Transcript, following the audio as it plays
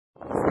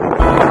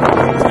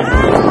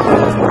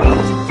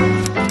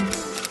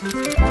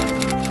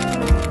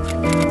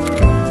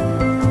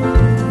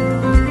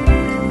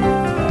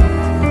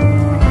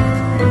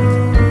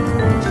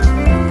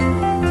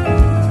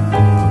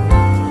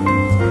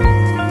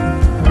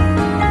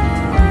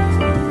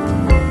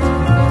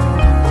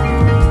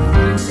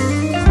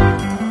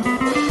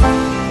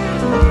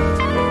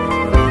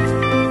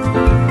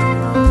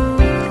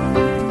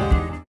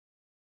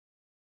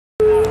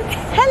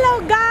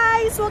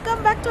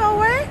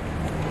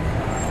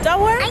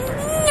Tower?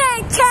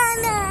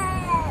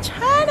 Channel!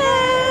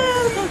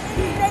 Channel!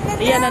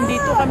 Ayan,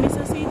 nandito kami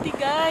sa city,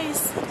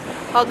 guys.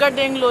 Haggard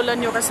na yung lola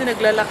nyo kasi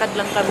naglalakad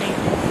lang kami.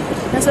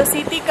 Nasa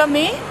city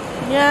kami.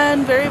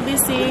 Yan, very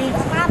busy.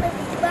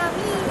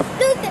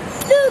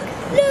 Look!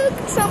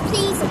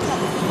 Something.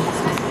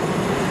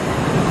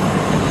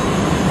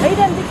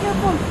 Aiden, be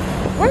careful.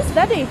 Where's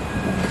Daddy?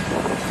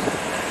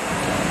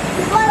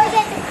 Wanna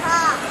get the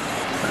car?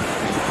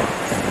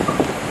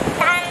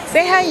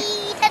 Say hi.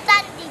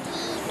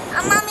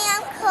 Mommy,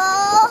 I'm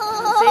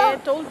cold. Say, I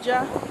told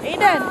ya.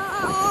 Aiden.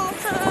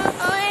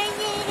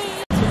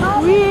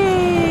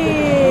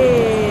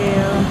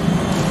 Wheel.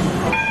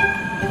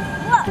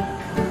 Look.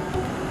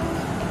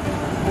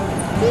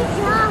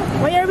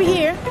 Why are we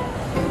here?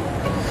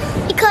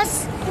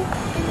 Because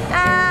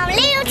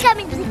Leo told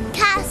me to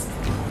cast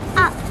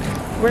up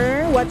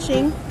We're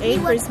watching a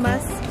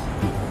Christmas.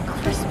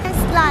 Christmas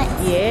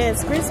lights.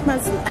 Yes,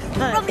 Christmas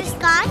From the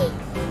sky?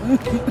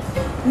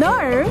 No,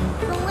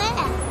 From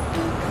where?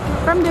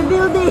 from the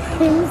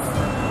buildings.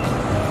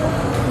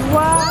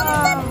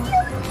 Wow.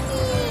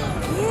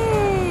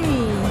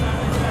 Yay.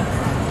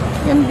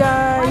 Yan, Why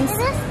guys.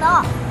 did it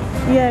stop?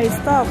 Yeah, it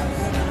stops.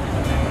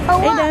 Oh,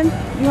 what? Aiden,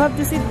 you have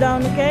to sit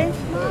down, okay?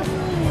 Mommy,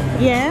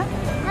 Yeah?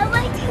 I'm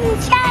waiting to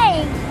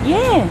change.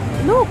 Yeah,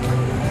 look.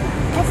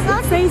 It's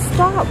not It says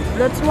stop.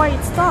 That's why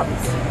it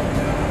stops.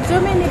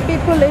 Too many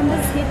people in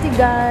the city,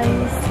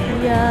 guys.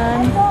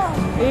 Yan.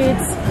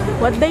 It's,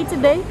 what day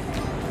today?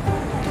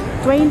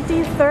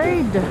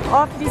 23rd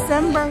of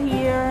December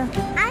here.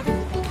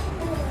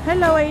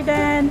 Hello,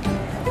 Aiden.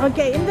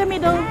 Okay, in the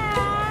middle.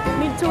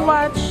 Need to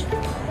watch.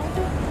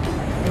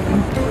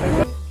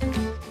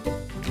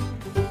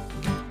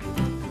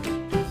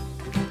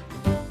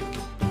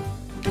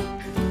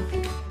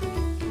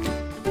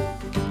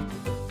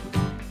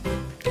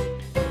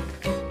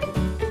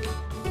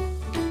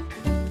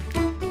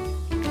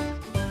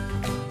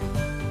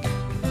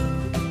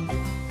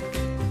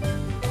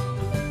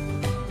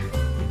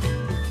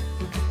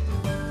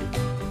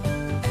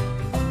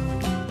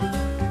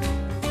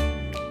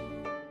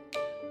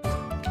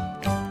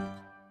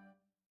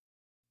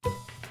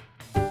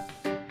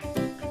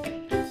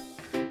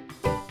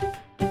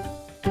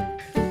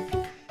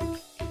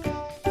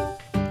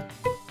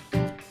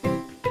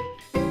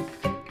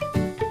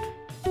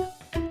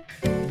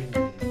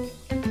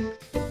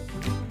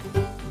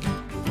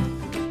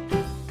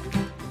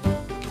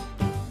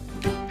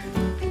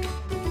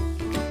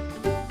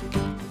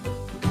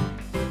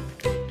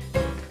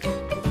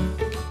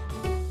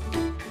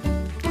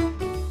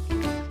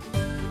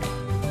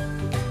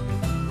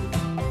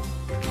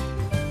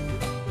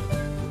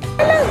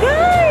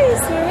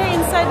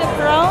 The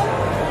Crown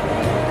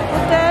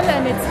Hotel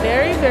and it's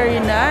very, very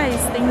nice.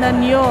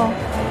 Tingnan nyo.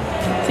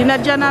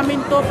 Sinadya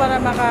namin to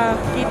para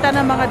makakita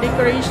ng mga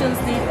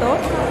decorations dito.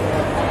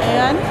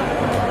 Ayan.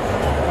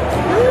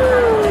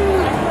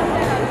 Woo!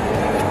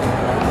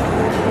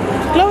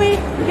 Chloe,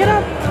 get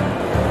up.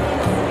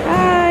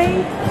 Hi.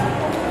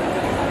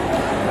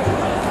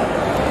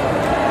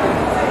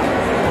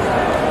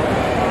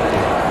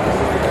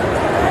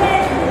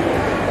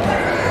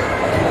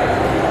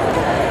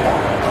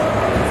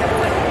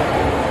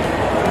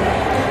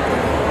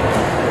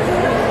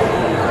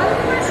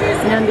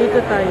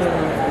 Nandito tayo.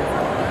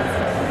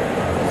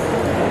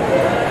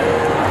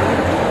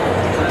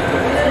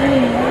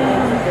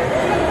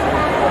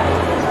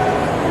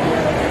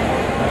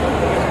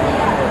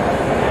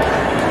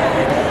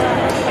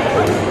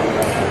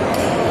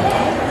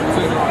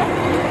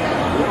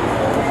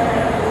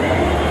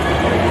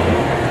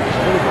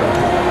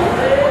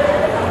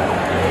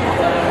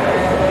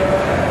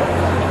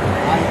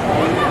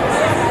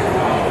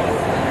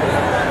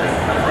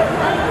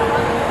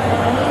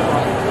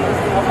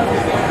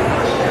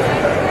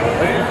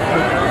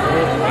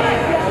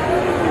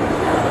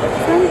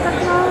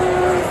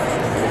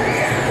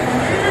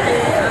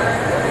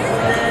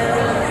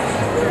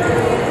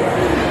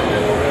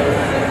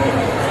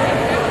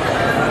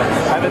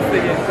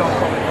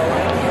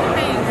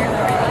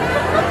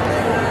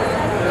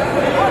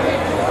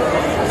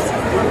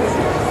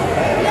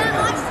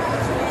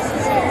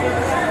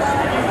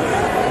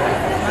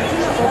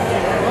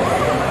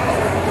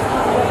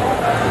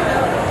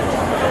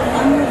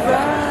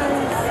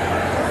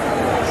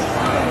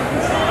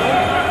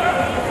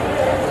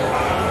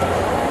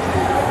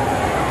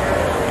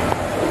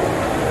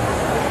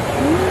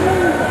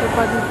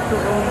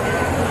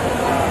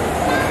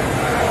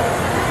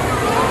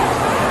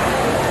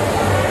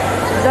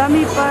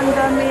 Dami pa, ang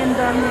dami.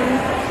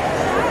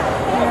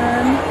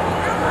 Ayan.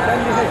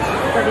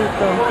 Pa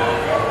dito.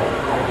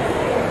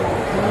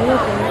 Oh,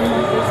 tingnan mo,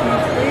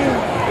 Christmas tree.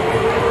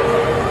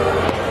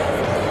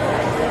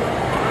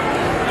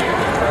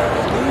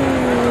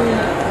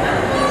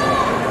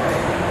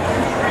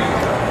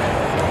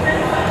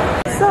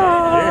 So,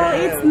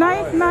 it's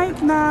night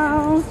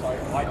now.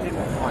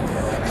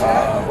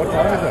 What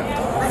time is it?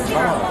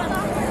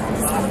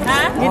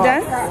 You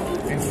done?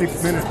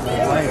 6 minutes.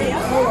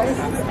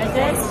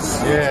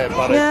 Yeah,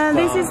 but Yeah,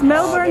 this is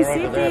Melbourne they're over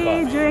City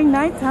there, but- during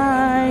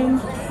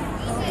nighttime.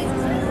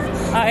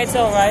 It's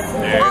alright.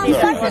 Yeah, it's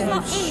Santa's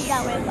not in the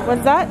river.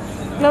 What's that,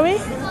 Chloe?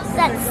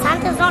 That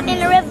Santa's not in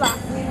the river.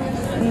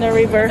 In the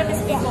river.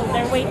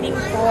 They're waiting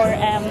for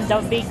the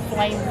big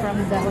plane from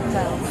the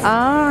hotel.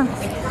 Ah.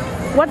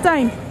 What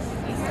time?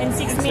 In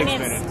 6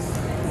 minutes.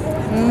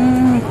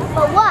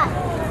 But what?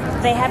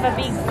 They have a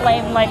big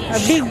flame like A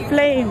big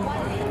flame.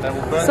 That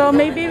will burn. So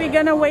maybe we're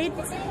gonna wait.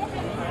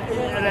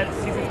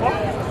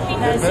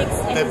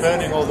 They're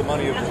burning all the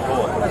money of the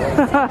store.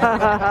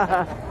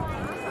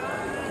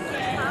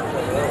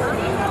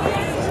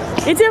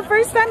 It's your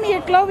first time here,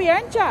 Chloe,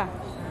 aren't ya?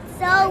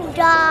 So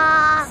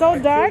dark. So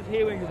dark.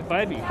 here with the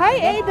baby. Hi,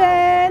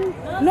 Aiden.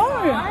 No,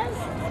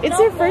 it's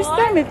your first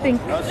time, I think.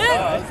 No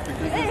stars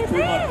because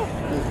there's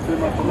too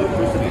much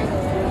electricity.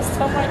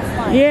 So much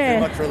fun. Yeah.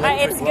 Too much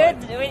electric It's light. good.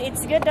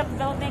 It's good of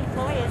building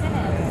Chloe, isn't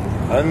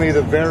it? Only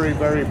the very,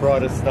 very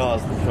brightest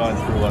stars that shine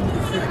through under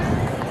the city.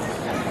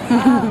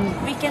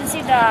 We can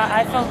see the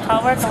Eiffel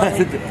Tower.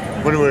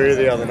 When we were here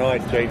the other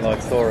night, Jane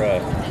saw a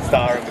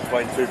star in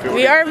between two buildings.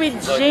 We are with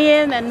She's like,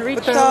 Jean and "What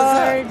the hell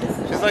is Richard.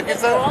 that?" She's like,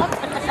 is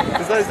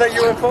that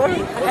UFO?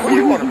 What are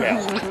you on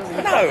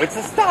about? No, it's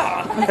a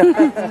star.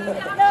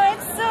 No,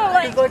 it's so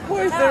like. She's like,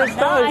 why is there a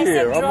star I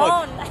here? said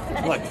drone.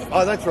 I'm like,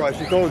 oh, that's right.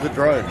 She thought it was a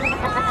drone.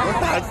 What?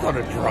 That's not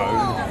a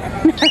drone.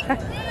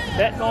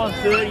 That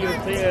 9:30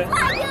 was there.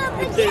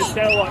 It's there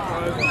satellite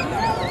drone.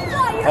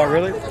 Oh,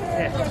 really?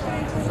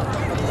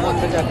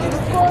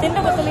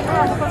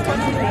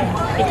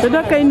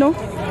 Tada kay no?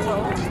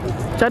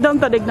 Siya daw ang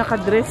tadig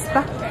nakadress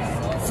ta.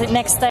 So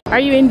next time. Are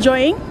you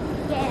enjoying,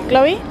 Yeah.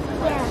 Chloe?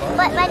 Yeah.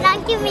 But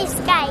don't give me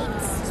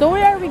skates. So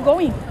where are we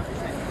going?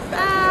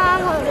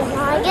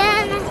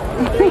 Again.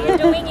 You're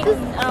doing in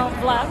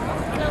vlog.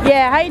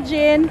 Yeah, hi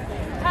Jean.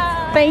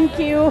 Thank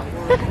you.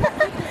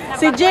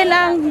 Si Jean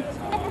ang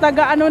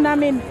taga ano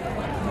namin.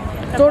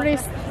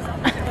 Tourist.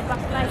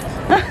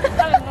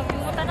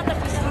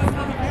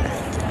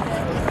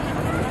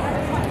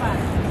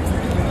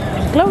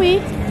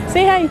 Chloe,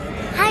 say hi.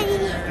 Hi.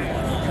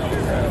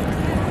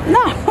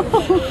 No.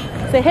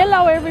 Say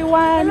hello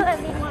everyone. Hello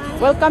everyone.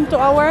 Welcome to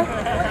our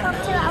Welcome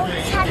to our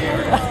channel.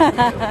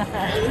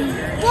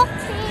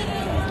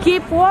 Walking.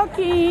 Keep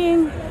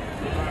Walking.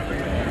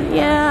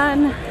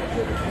 Yan.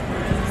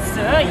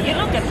 So you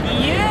look at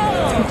you.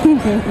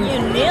 You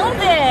nailed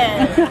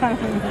it.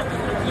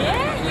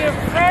 Yeah, you're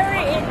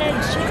very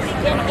energetic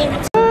and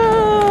into.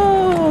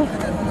 Oh.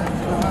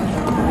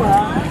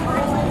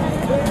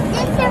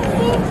 This is a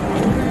big.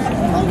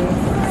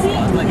 See,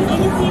 did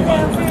you see the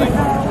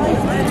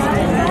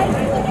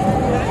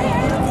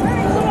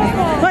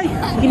Hoy,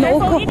 ginoo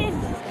ko.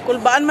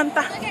 Kulbaan man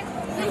ta.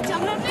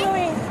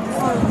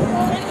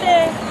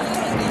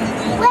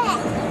 Where?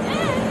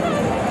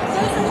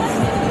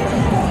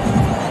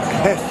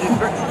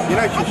 You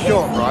know she's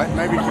short, right?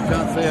 Maybe she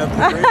can't see over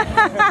the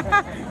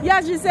bridge. Yeah,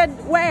 she said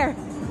where?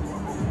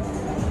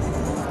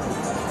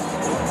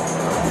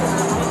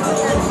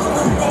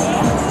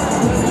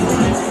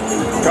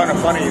 Kind of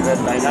funny that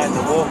they named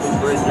the walking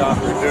bridge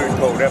after a dude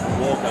called Apple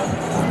Walker.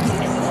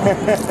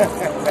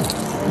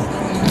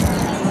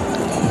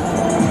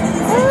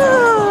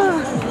 Ah.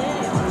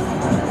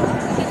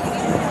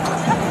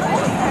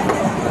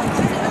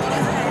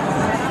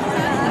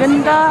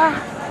 Ganda.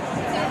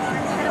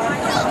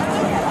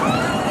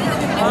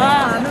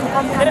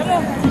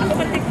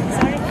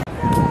 Sorry.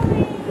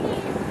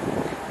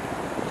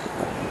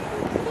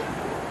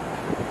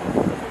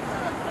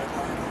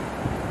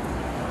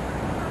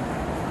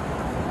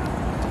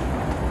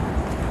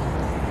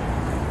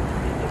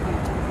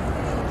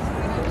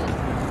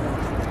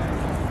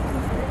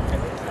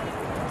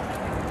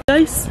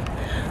 Guys,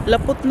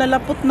 lapot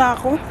na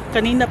ako.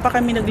 Kanina pa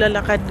kami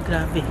naglalakad.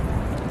 Grabe.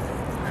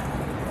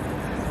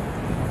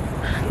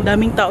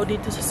 Daming tao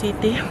dito sa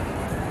city.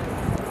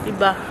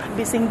 Diba?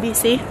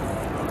 Busy.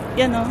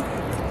 Yan o.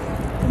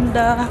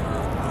 Ganda.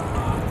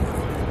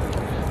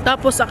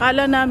 Tapos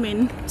akala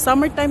namin,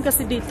 summertime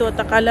kasi dito at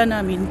akala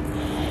namin,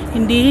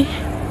 hindi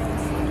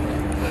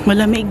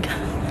malamig.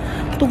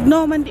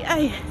 Tugnaw man di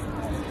ay.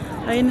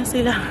 Ayun na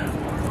sila.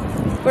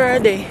 Where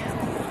are they?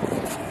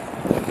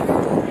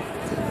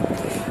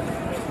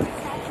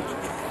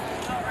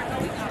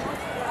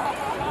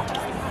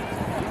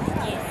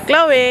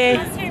 Chloe.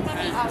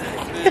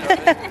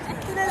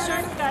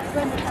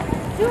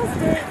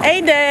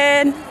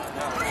 Aiden.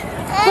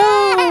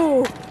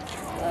 Boo.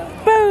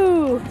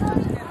 Boo.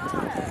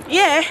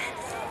 Yeah.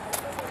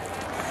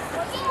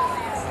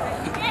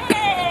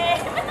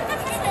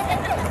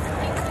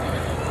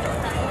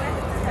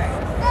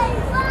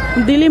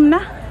 Dilim na.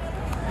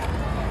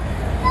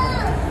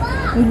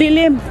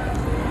 Dilim.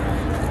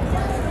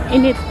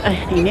 Init. Ay,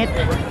 init.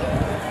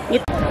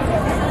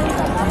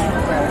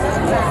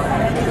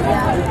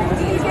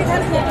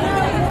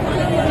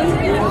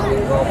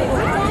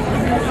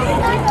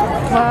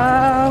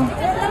 Wow.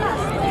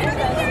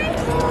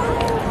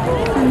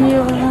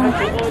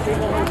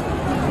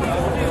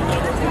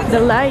 The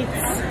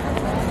lights.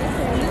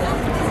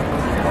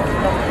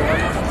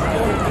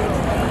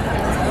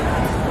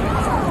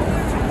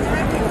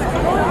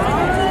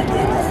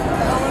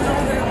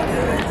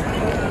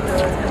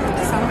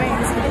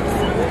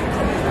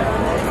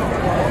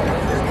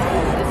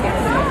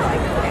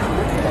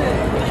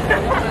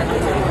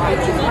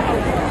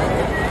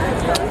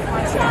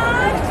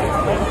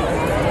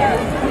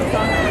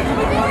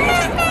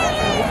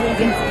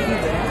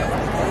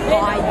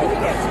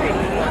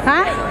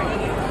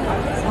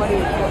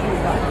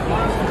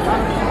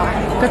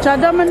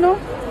 Tsada man no.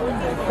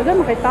 Taga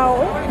makay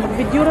tao eh.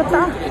 Mag-video ra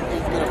ta.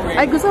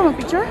 Ay gusto mo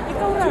mag-picture?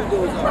 Ikaw na,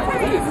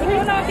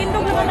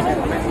 tindog naman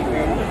ako.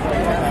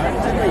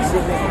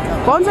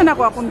 Kung saan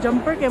ako akong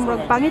jumper kay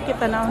murag pangit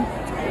kita na.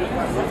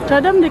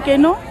 Tsada di kay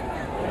no?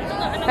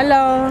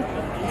 Hello.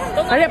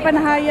 Ari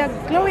panahayag.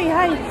 Chloe,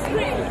 hi.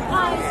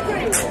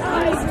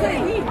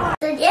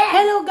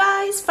 Hello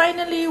guys,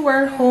 finally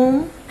we're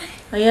home.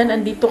 Ayan,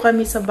 andito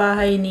kami sa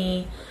bahay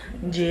ni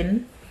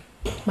Jin.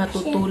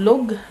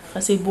 Matutulog.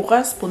 Kasi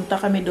bukas, punta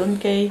kami doon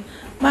kay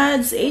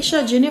Mads Asia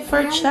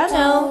Jennifer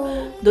Channel.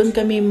 Doon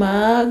kami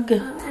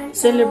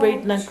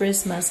mag-celebrate ng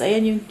Christmas.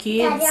 Ayan yung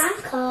kids.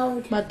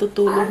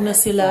 Matutulog na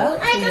sila.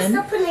 Ayan.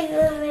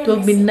 12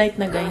 midnight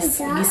na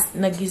guys.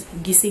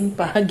 Gising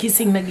pa.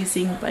 Gising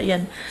pa.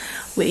 Ayan.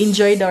 We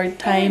enjoyed our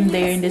time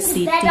there in the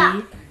city.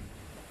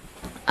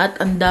 At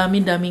ang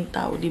dami-daming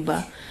tao,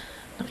 diba?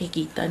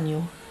 Nakikita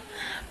nyo.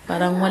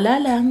 Parang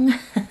wala lang.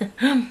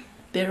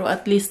 Pero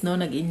at least, no,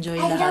 nag-enjoy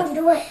lahat.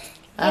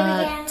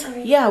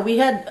 Yeah, we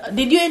had...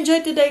 Did you enjoy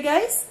today,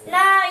 guys?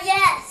 No,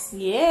 yes.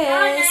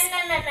 Yes.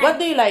 No.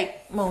 What do you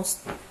like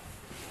most?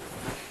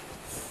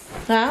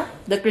 Huh?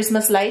 The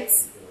Christmas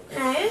lights?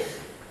 No.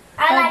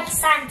 I like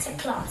Santa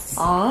Claus.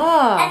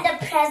 Ah. And the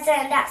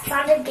present that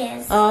Santa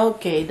gives.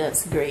 Okay,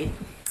 that's great.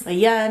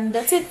 Ayan,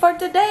 that's it for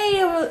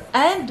today.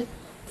 And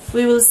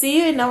we will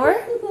see you in our...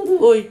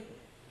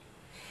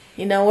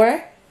 In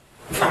our...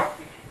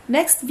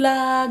 next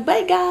vlog.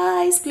 Bye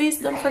guys. Please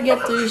don't forget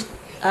to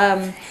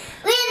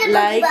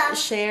like,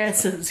 share, and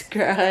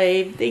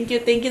subscribe. Thank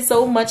you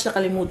so much.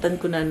 Nakalimutan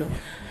ko na no.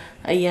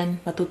 Ayan,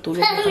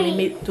 matutulog na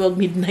kami. 12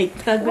 midnight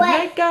na. Good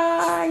night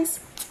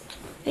guys.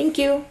 Thank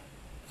you.